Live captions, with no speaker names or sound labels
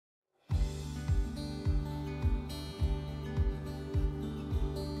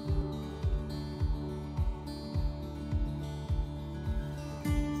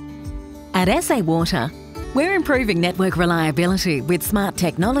At SA Water, we're improving network reliability with smart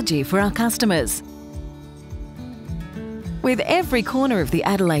technology for our customers. With every corner of the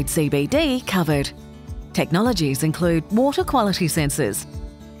Adelaide CBD covered, technologies include water quality sensors,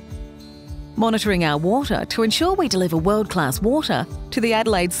 monitoring our water to ensure we deliver world-class water to the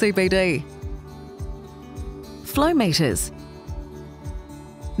Adelaide CBD, flow meters,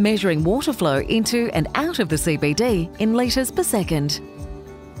 measuring water flow into and out of the CBD in litres per second,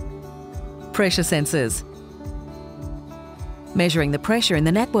 pressure sensors, measuring the pressure in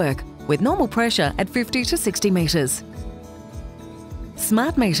the network with normal pressure at 50 to 60 metres,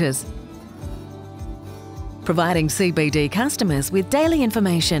 smart meters, providing CBD customers with daily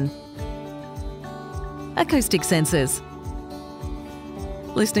information, acoustic sensors,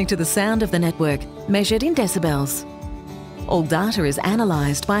 listening to the sound of the network measured in decibels. All data is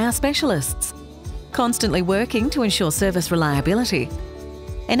analysed by our specialists, constantly working to ensure service reliability,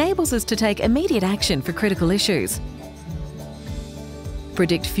 enables us to take immediate action for critical issues,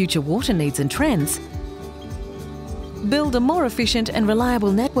 predict future water needs and trends, build a more efficient and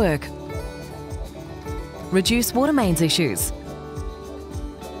reliable network, reduce water mains issues,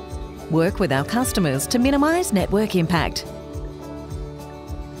 work with our customers to minimise network impact,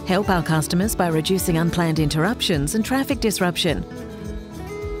 help our customers by reducing unplanned interruptions and traffic disruption,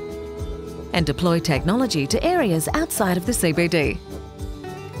 and deploy technology to areas outside of the CBD.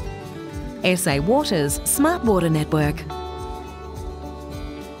 SA Water's Smart Water Network.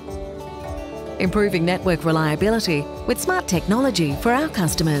 Improving network reliability with smart technology for our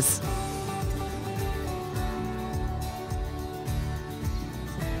customers.